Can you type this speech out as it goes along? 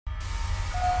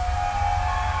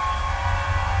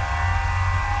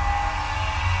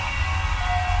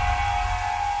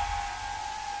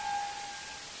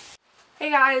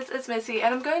guys, it's Missy,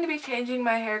 and I'm going to be changing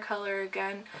my hair color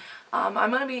again. I'm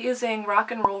going to be using Rock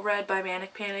and Roll Red by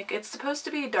Manic. It's supposed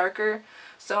to be darker,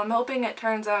 so I'm hoping it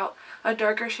turns out a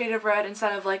darker shade of red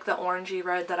instead of like the orangey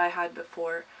red that I had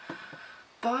before.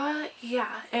 But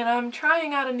yeah, and I'm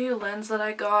trying out a new lens that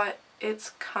I got. It's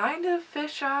kind of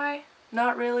fisheye.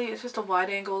 Not really, it's just a wide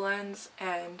angle lens,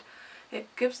 and it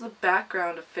gives the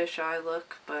background a fisheye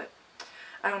look, but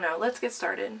I don't know. Let's get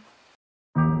started.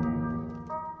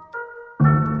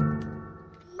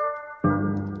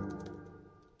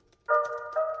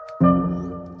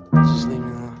 Just leave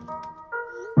me alone.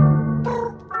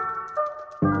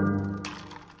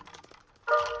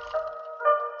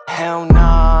 Hell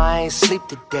nah, I ain't sleep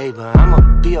today, but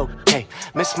I'ma be okay.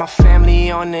 Miss my family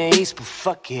on the east, but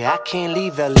fuck it, I can't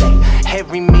leave LA.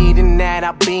 Every meeting that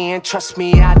I be in, trust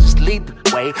me, I just lead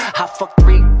the way. I fucked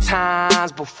 3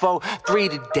 times before 3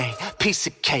 today. Piece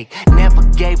of cake, never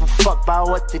gave a fuck about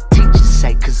what the teachers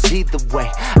say. Cause either way,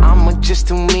 I'ma just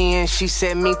do me, and she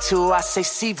said me too, I say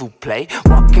s'il vous plaît.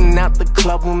 Walking out the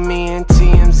club with me and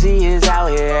TMZ is out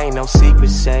here, ain't no secret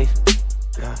safe.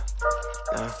 Yeah,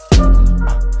 yeah.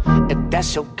 If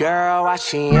that's your girl, why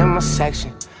she in my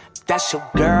section? If that's your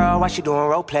girl, why she doing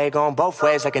role play, going both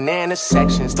ways like an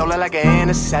intersection? Stole it like an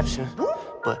interception.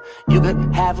 But you could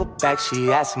have her back,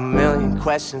 she asked a million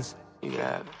questions. You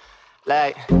got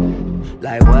it.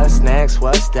 Like what's next,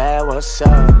 what's that, what's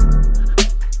up?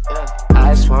 Yeah.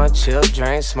 I just wanna chill,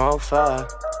 drink, smoke,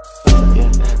 fuck.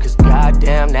 Yeah, cause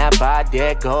goddamn that body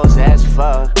there goes as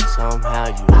fuck. Somehow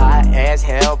you hot as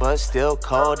hell but still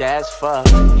cold as fuck.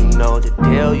 You know the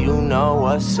deal, you know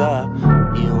what's up.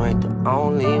 You ain't the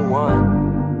only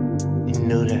one. You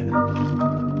knew that.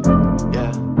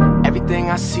 Yeah. Everything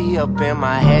I see up in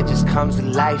my head just comes to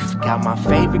life. Got my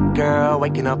favorite girl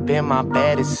waking up in my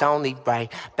bed, it's only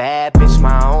right. Bad bitch,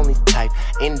 my only type.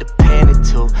 Independent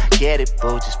too, get it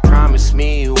boo. Just promise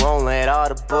me you won't let all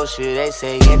the bullshit they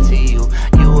say into you.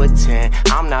 You a 10,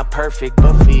 I'm not perfect,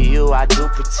 but for you I do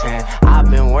pretend. I've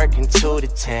been working 2 to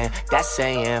 10, that's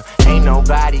AM. Ain't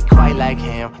nobody quite like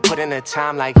him, put in the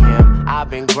time like him. I've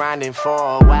been grinding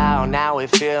for a while, now it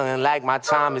feeling like my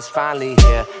time is finally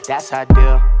here. That's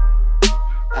ideal.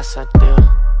 That's ideal.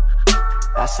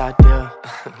 That's ideal.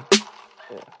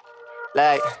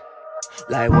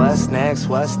 Like what's next,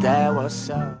 what's that, what's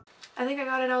up? I think I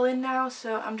got it all in now,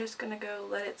 so I'm just gonna go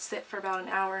let it sit for about an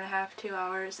hour and a half, 2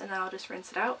 hours, and then I'll just rinse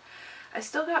it out. I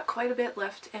still got quite a bit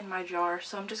left in my jar,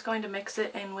 so I'm just going to mix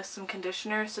it in with some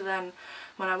conditioner, so then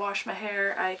when I wash my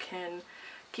hair I can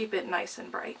keep it nice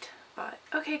and bright. But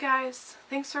okay guys,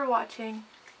 thanks for watching.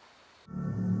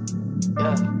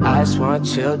 Yeah, I just wanna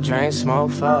chill, drink,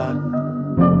 smoke, fuck.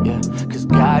 Yeah, cause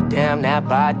goddamn that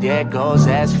body there goes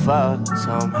as fuck.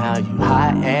 Somehow you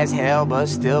hot as hell but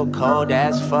still cold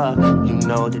as fuck. You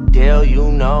know the deal, you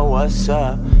know what's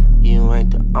up. You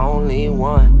ain't the only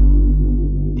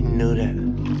one. You knew that.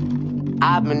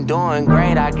 I've been doing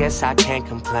great, I guess I can't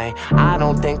complain. I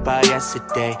don't think about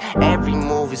yesterday, every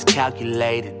move is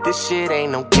calculated. This shit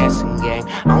ain't no guessing game.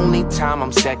 Only time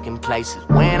I'm second place is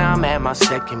when I'm at my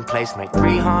second place. Make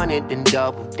 300 and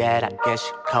double that, I guess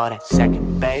you call that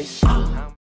second base.